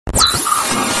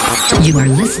You are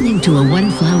listening to a One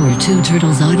Flower, Two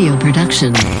Turtles audio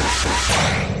production.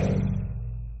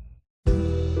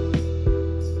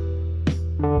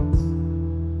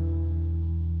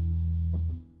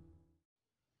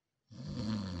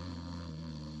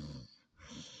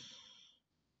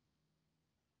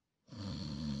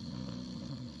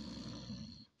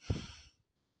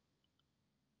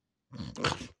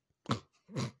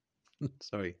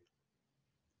 Sorry.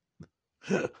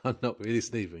 I'm not really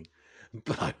sneezing,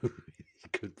 but I really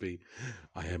could be.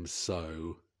 I am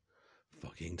so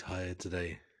fucking tired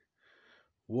today.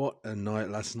 What a night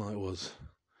last night was.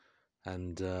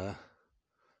 And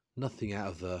nothing out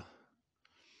of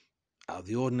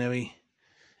the ordinary.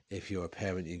 If you're a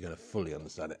parent, you're going to fully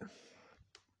understand it.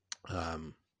 But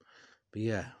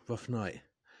yeah, rough night.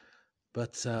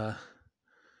 But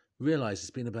realise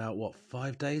it's been about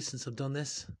 5 days since I've done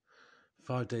this.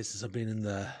 5 days since I've been in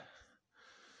the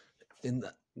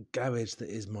garage that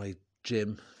is my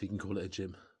gym, if you can call it a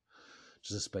gym.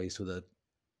 Just a space with a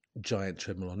giant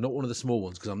treadmill on, not one of the small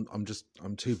ones, because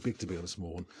I'm too big to be on a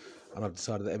small one, and I've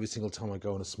decided that every single time I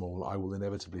go on a small, I will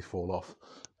inevitably fall off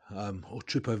or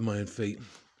trip over my own feet,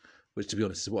 which, to be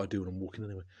honest, is what I do when I'm walking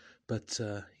anyway. But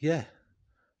yeah,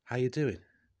 how you doing?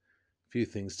 A few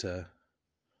things to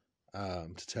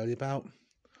tell you about.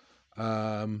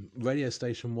 Radio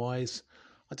station wise,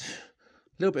 a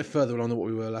little bit further along than what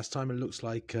we were last time. It looks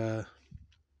like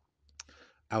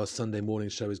our Sunday morning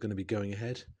show is going to be going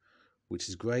ahead, which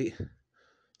is great.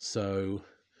 So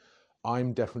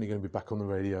I'm definitely going to be back on the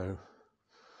radio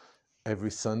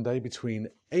every Sunday between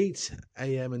 8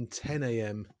 a.m. and 10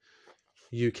 a.m.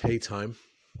 UK time.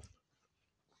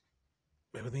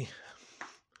 Bear with me.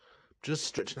 Just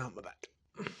stretching out my back.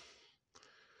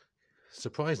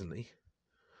 Surprisingly,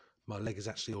 my leg is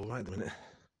actually all right at the minute,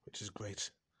 which is great.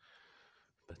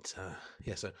 But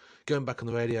yeah, so going back on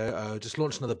the radio, just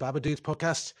launched another Babadudes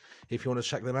podcast. If you want to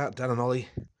check them out, Dan and Ollie,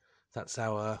 that's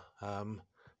our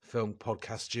film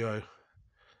podcast duo.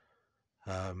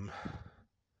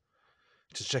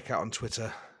 Just check out on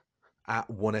Twitter at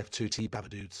 1F2T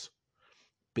Babadudes,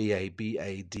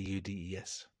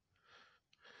 Babadudes.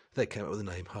 They came up with a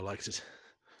name. I liked it.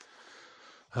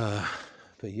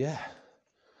 But yeah,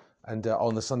 and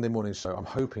on the Sunday morning show, I'm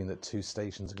hoping that 2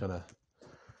 stations are gonna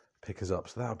pick us up,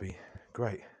 so that'll be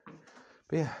great.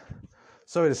 But yeah,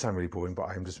 sorry to sound really boring, but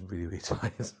I'm just really, really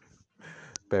tired.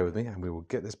 Bear with me, and we will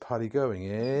get this party going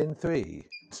in 3,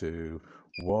 2,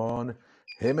 1.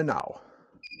 Hear me now.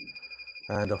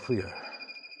 And off we go.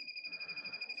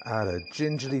 At a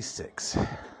gingerly 6.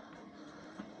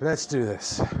 Let's do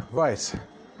this. Right.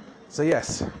 So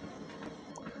yes,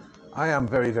 I am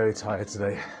very, very tired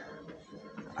today.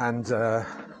 And the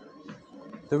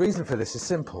reason for this is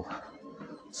simple.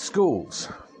 Schools,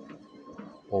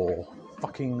 or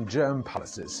fucking germ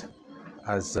palaces,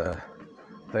 as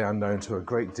they are known to a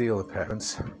great deal of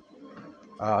parents.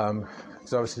 So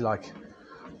obviously, like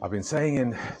I've been saying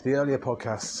in the earlier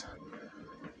podcasts,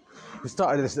 we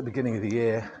started this at the beginning of the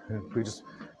year, and we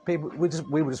were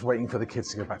just waiting for the kids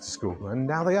to go back to school, and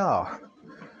now they are,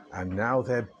 and now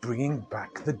they're bringing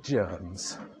back the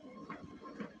germs,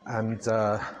 and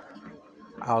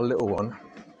our little one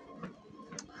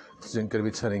is going to be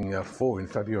turning 4 in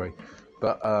February,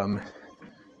 but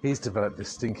he's developed this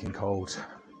stinking cold,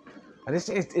 and it's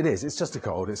just a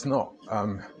cold. It's not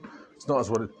as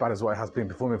bad as what it has been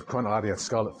before. We've kind of had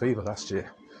scarlet fever last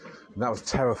year, and that was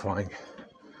terrifying.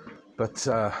 But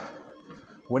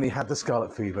when he had the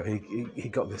scarlet fever, he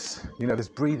got this, this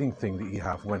breathing thing that you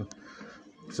have when.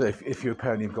 So if you're a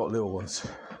parent, you've got little ones,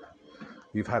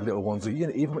 you've had little ones, or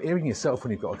even yourself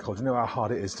when you've got a cold, you know how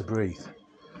hard it is to breathe.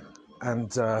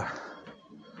 And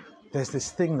there's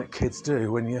this thing that kids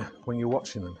do when you're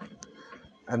watching them,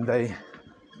 and they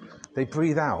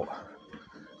breathe out.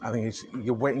 I think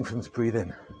you're waiting for them to breathe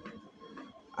in,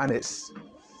 and it's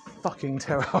fucking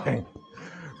terrifying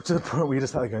to the point where you're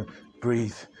just like going,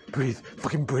 breathe,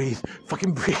 fucking breathe,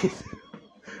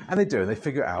 and they do, and they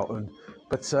figure it out.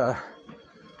 But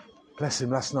bless him,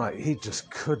 last night he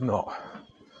just could not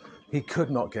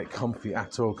get comfy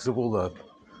at all because of all the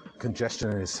congestion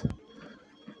in his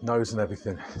nose and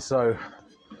everything. So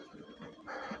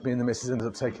me and the missus ended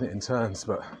up taking it in turns,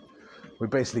 but we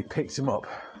basically picked him up,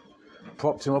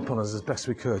 propped him up on us as best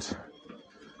we could,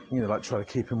 like try to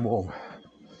keep him warm,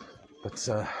 but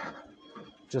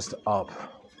just up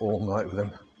all night with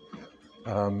him.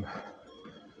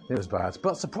 It was bad,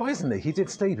 but surprisingly he did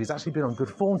sleep. He's actually been on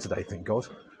good form today, thank God.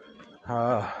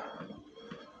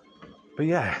 But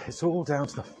yeah, it's all down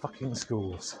to the fucking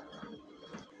schools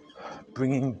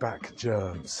bringing back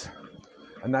germs.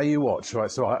 And now you watch,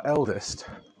 right? So our eldest,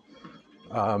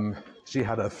 She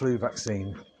had her flu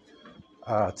vaccine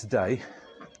today.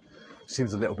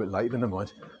 Seems a little bit late, but never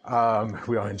mind.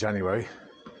 We are in January.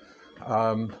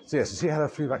 So she had her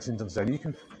flu vaccine done today. And you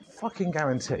can fucking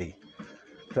guarantee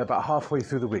that about halfway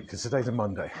through the week, because today's a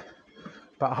Monday,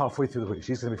 about halfway through the week,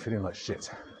 she's going to be feeling like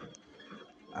shit.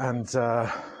 And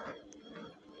our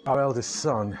eldest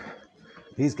son,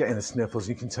 he's getting the sniffles.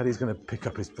 You can tell he's going to pick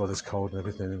up his brother's cold and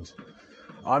everything. And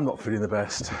I'm not feeling the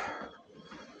best.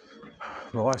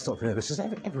 My wife's not feeling the best. Just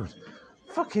everyone,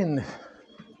 fucking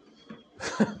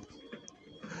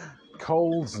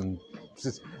colds and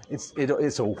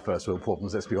it's all first world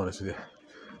problems. Let's be honest with you.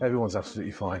 Everyone's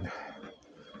absolutely fine.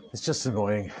 It's just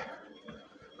annoying.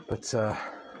 But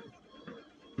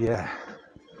yeah,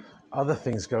 other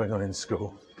things going on in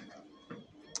school.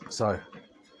 So,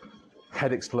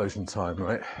 head explosion time,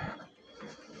 right?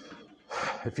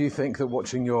 If you think that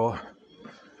watching your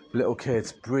little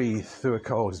kids breathe through a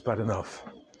cold is bad enough,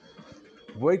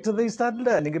 wait till they start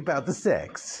learning about the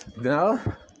sex, you know?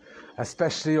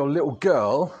 Especially your little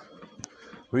girl,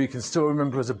 who you can still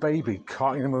remember as a baby,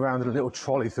 carting them around in a little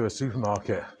trolley through a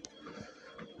supermarket,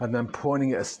 and then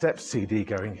pointing at a step CD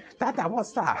going, Dada,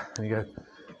 what's that? And you go,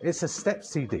 it's a step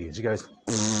CD. And she goes,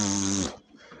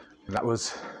 and that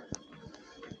was,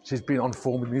 she's been on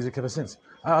form with music ever since.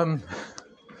 But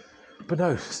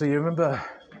no, so you remember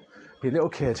your little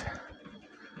kid,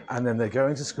 and then they're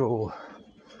going to school,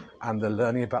 and they're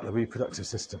learning about the reproductive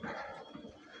system.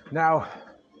 Now,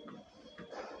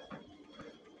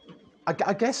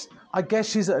 I guess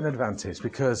she's at an advantage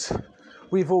because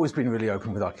we've always been really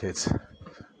open with our kids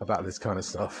about this kind of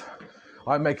stuff.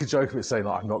 I make a joke of it saying,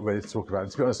 like, I'm not ready to talk about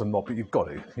it. To be honest, I'm not, but you've got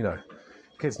to, you know.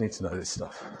 Kids need to know this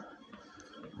stuff.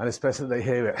 And it's better that they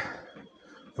hear it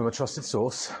from a trusted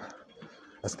source,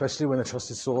 especially when the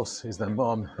trusted source is their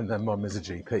mum and their mum is a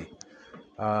GP.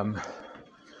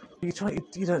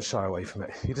 You don't shy away from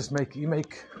it. You just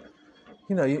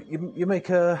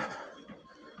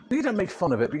you don't make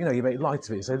fun of it, but you make light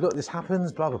of it. You say, look, this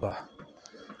happens, blah, blah, blah.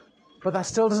 But that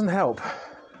still doesn't help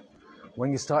when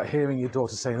you start hearing your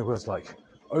daughter saying the words like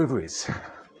ovaries,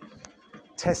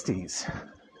 testes,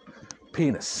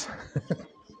 penis.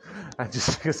 And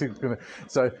just because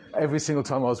so every single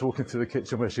time I was walking through the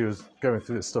kitchen where she was going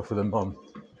through this stuff with her mum,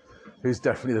 who's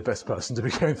definitely the best person to be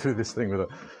going through this thing with her.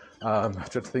 I have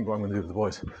to think what I'm going to do with the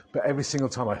boys. But every single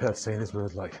time I heard saying this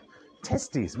word like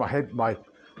testes,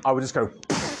 I would just go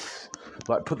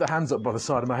like put the hands up by the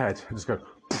side of my head and just go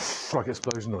like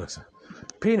explosion noise.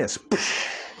 Penis,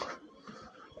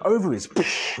 ovaries,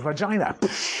 vagina,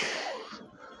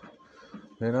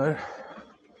 you know.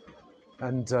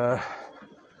 And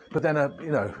but then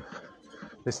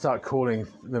they start calling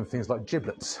them things like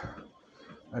giblets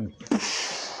and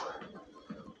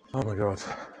oh my god.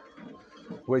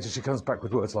 Wait till she comes back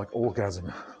with words like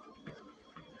orgasm.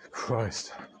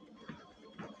 Christ.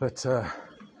 But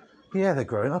yeah, they're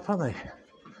growing up, aren't they?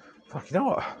 Fuck, you know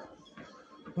what?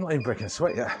 I'm not even breaking a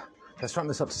sweat yet. Let's ramp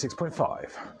this up to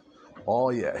 6.5.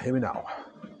 Oh yeah, hear me now.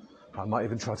 I might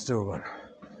even try to do a run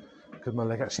because my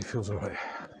leg actually feels alright.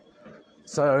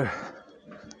 So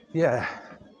yeah,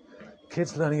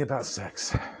 kids learning about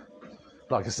sex.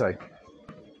 Like I say,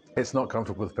 it's not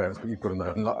comfortable with parents, but you've got to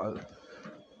know. And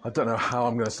I don't know how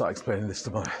I'm going to start explaining this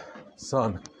to my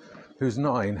son, who's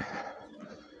 9,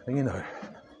 and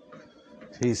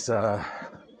he's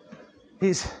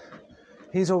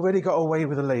already got away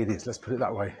with the ladies. Let's put it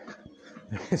that way.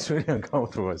 It's really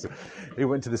uncomfortable. He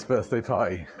went to this birthday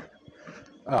party,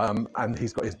 and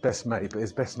he's got his best mate, but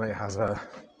his best mate has a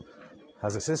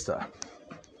sister,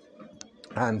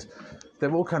 and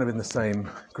they're all kind of in the same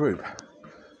group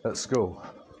at school,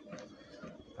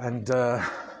 and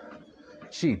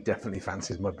she definitely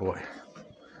fancies my boy,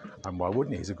 and why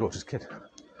wouldn't he? He's a gorgeous kid.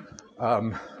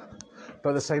 But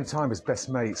at the same time, his best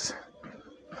mate's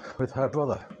with her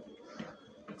brother.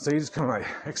 So you just kind of like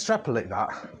extrapolate that,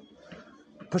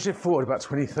 push it forward about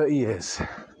 20, 30 years.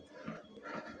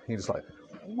 You're just like,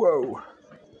 whoa,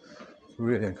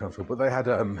 really uncomfortable. But they had,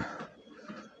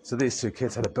 so these two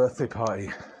kids had a birthday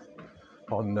party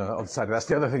on Saturday. That's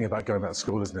the other thing about going back to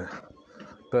school, isn't it?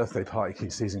 Birthday party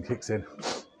season kicks in.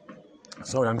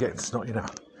 Sorry, I'm getting snotty now.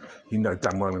 You know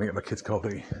damn well I'm going to get my kids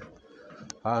coffee.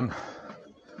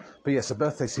 But yes, the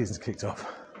birthday season's kicked off.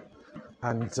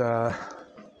 And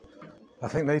I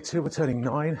think they too were turning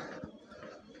 9.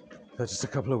 They're just a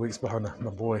couple of weeks behind my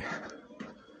boy.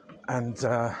 And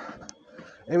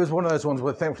it was one of those ones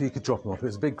where thankfully you could drop them off. It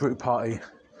was a big group party.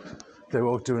 They were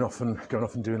all going off and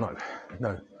doing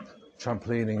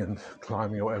trampolining and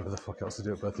climbing or whatever the fuck else to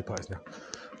do at birthday parties now.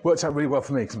 Worked out really well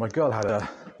for me because my girl had a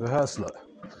rehearsal at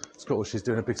school. She's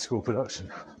doing a big school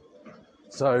production.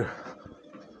 So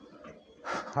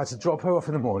I had to drop her off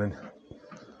in the morning.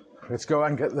 Let's go out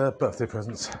and get the birthday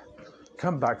presents.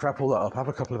 Come back, wrap all that up, have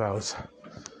a couple of hours.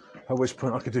 At which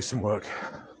point I could do some work.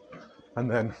 And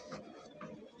then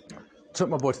took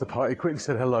my boy to the party, quickly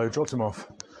said hello, dropped him off.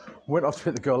 Went off to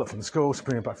pick the girl up from the school to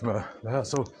bring her back from her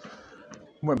rehearsal.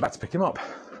 Went back to pick him up.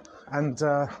 And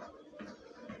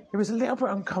it was a little bit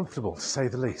uncomfortable, to say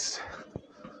the least.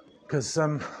 Because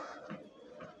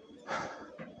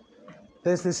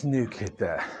there's this new kid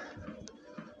there.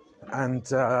 And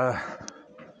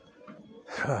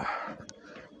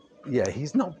yeah,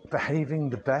 he's not behaving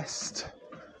the best.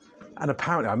 And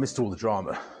apparently I missed all the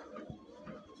drama.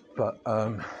 But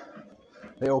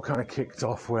it all kind of kicked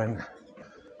off when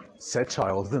said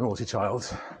child, the naughty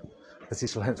child, as he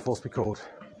shall henceforth be called,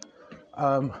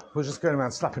 was just going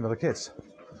around slapping other kids.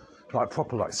 Like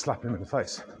proper, like slapping them in the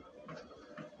face.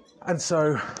 And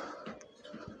so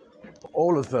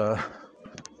all of the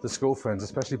school friends,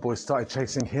 especially boys, started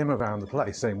chasing him around the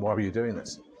place saying, why were you doing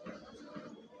this?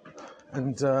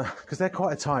 And because they're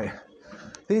quite tight.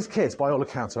 These kids, by all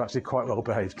accounts, are actually quite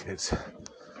well-behaved kids.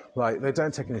 Like, they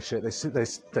don't take any shit. They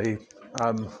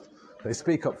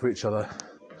speak up for each other.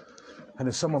 And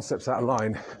if someone steps out of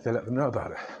line, they let them know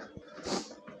about it.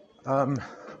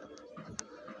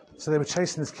 So they were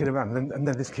chasing this kid around, and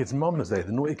then this kid's mum was there.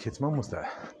 The naughty kid's mum was there.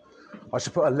 I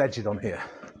should put alleged on here,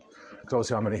 because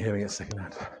obviously I'm only hearing it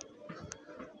secondhand.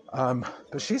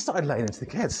 But she started laying into the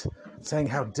kids, saying,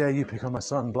 how dare you pick on my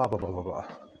son, blah, blah, blah, blah, blah.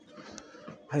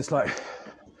 And it's like,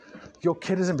 your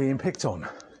kid isn't being picked on.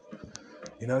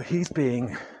 You know, he's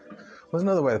being, there's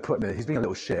another way of putting it, he's being a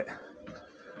little shit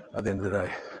at the end of the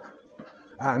day.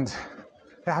 And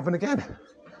it happened again.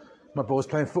 My boy was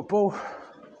playing football,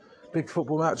 big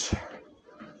football match,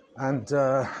 and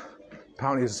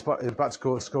apparently he was about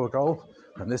to score a goal,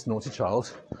 and this naughty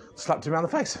child slapped him around the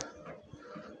face.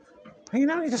 And you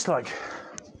know, you're just like,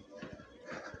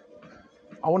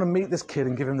 I want to meet this kid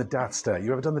and give him the dad stare.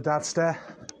 You ever done the dad stare?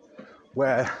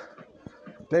 Where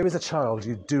there is a child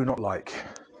you do not like.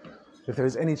 If there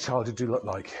is any child you do not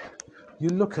like, you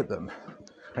look at them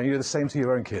and you do the same to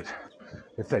your own kid.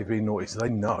 If they've been naughty, so they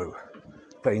know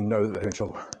that they're in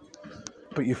trouble.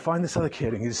 But you find this other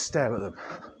kid and you just stare at them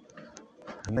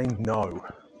and they know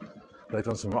they've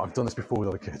done something wrong. I've done this before with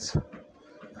other kids.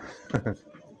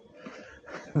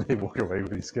 They walk away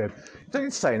really scared. You don't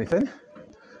need to say anything.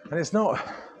 And it's not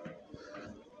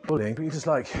bullying, but you just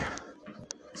like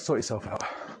sort yourself out.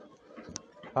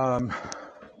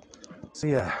 So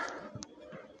yeah,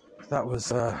 that was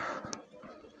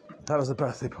the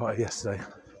birthday party yesterday.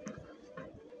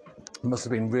 It must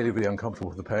have been really, really uncomfortable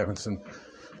for the parents, and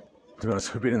to be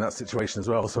honest, we've been in that situation as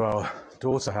well. So our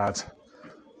daughter had,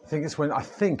 I think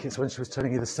it's when she was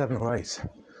turning either 7 or 8,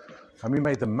 and we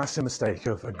made the massive mistake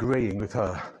of agreeing with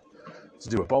her to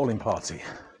do a bowling party.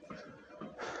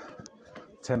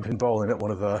 10-pin bowling at one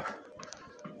of the,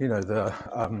 you know, the,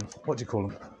 what do you call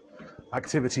them?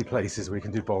 Activity places where you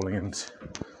can do bowling and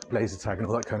laser tag and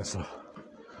all that kind of stuff.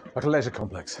 Like a leisure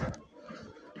complex.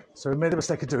 So we made the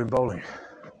mistake of doing bowling.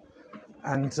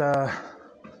 And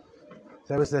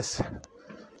there was this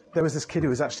kid who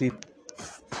was actually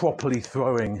properly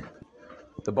throwing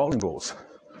the bowling balls,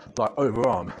 like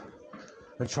overarm,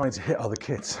 and trying to hit other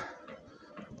kids.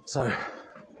 So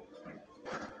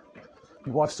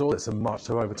my wife saw this and marched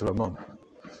her over to her mum.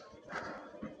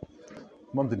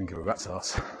 Mum didn't give a rat's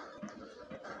ass.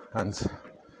 And,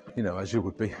 you know, as you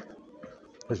would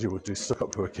do, stuck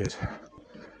up for a kid.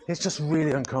 It's just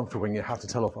really uncomfortable when you have to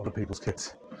tell off other people's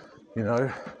kids. You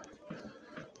know,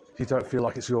 if you don't feel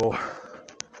like it's your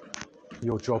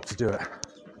job to do it.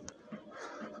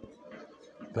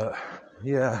 But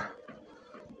yeah,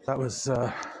 that was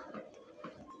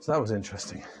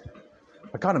interesting.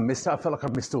 I kind of missed it. I felt like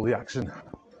I missed all the action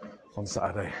on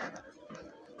Saturday.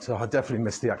 So I definitely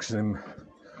missed the action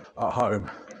at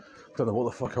home. Don't know what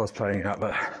the fuck I was playing at,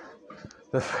 but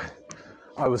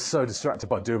I was so distracted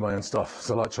by doing my own stuff.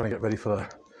 So like trying to get ready for the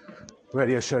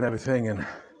radio show and everything, and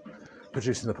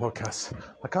producing the podcast.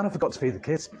 I kind of forgot to feed the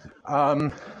kids.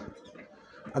 And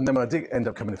then when I did end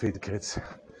up coming to feed the kids,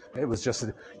 it was just,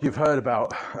 you've heard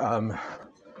about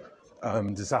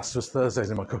disastrous Thursdays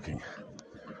in my cooking.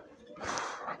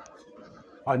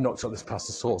 I knocked up this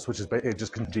pasta sauce, which is it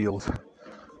just congealed,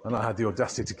 and I had the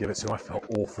audacity to give it to him. I felt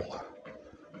awful,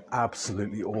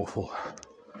 absolutely awful.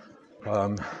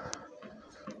 And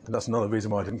that's another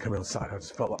reason why I didn't come in on Saturday. I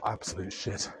just felt like absolute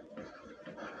shit.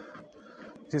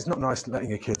 It's not nice letting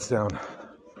your kids down.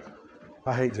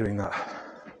 I hate doing that.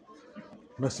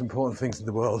 Most important things in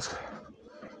the world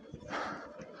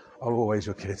are always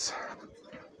your kids.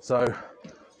 So,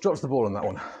 drops the ball on that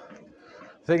one.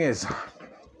 Thing is,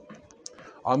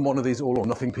 I'm one of these all or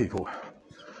nothing people.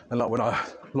 And like when I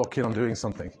lock in on doing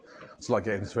something, it's like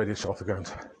getting this radio show off the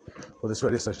ground, or this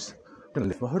radio station. I'm going to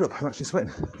lift my hood up, I'm actually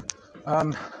sweating.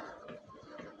 I'm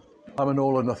an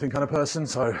all or nothing kind of person,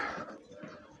 so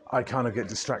I kind of get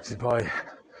distracted by,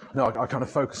 I kind of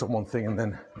focus on one thing and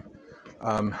then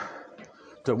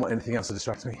don't want anything else to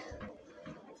distract me.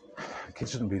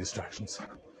 Kids shouldn't be distractions,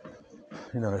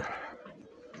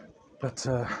 But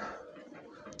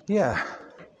yeah,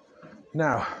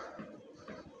 now,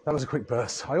 that was a quick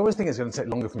burst. I always think it's going to take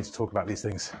longer for me to talk about these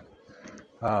things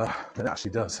than it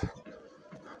actually does.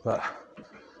 But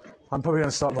I'm probably going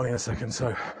to start running in a second,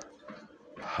 so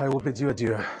I will bid you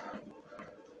adieu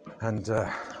and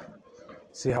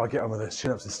see how I get on with those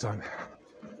chin-ups this time.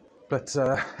 But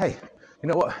hey, you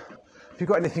know what? If you've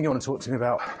got anything you want to talk to me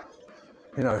about,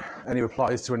 any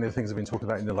replies to any of the things I've been talking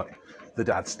about, like the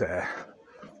dad stare,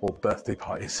 or birthday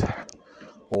parties,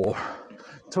 or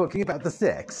talking about the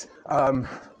sex,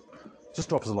 just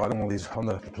drop us a line on all these on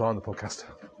the podcast,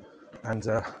 and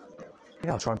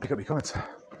I'll try and pick up your comments.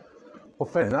 Or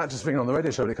failing that, just bring it on the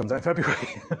radio show when it comes out in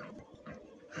February.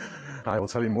 I will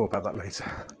tell you more about that later.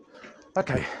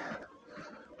 Okay,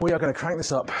 we are going to crank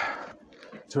this up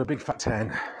to a big fat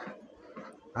 10,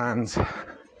 and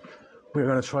we're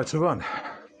going to try to run.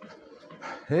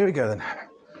 Here we go then.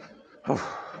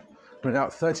 We're now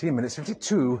at 13 minutes,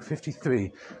 52,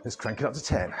 53. Let's crank it up to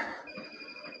 10.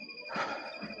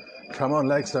 Come on,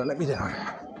 legs, don't let me down.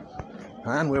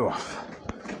 And we're off.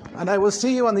 And I will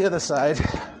see you on the other side.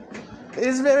 It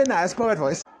is very nice, poet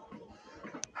voice.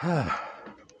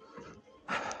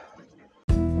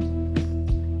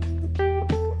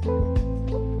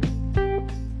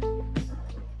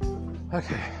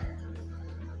 Okay.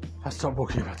 I stopped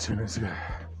walking about 2 minutes ago.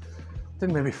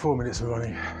 Then maybe 4 minutes of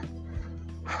running.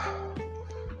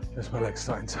 Just my legs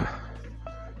starting to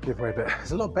give way a bit.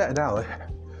 It's a lot better now though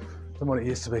than what it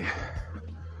used to be.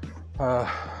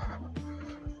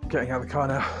 Getting out of the car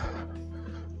now,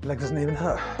 the leg doesn't even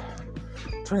hurt.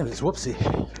 20 minutes, whoopsie.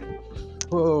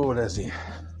 Whoa, there's the...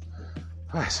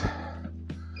 Right.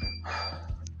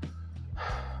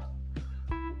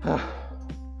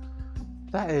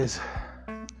 That is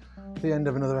the end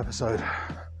of another episode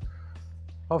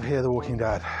of Hear the Walking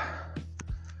Dad.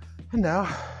 And now,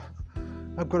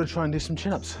 I've got to try and do some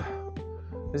chin-ups.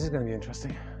 This is going to be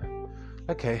interesting.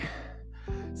 Okay,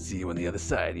 see you on the other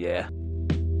side, yeah?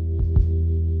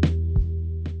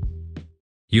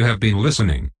 You have been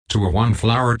listening to a One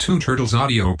Flower Two Turtles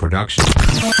audio production.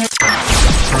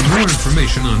 For more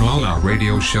information on all our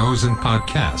radio shows and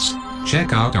podcasts,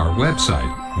 check out our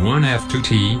website,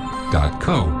 onef2t.co.uk.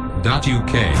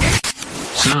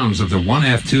 Sounds of the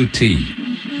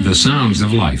 1F2T. The sounds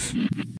of life.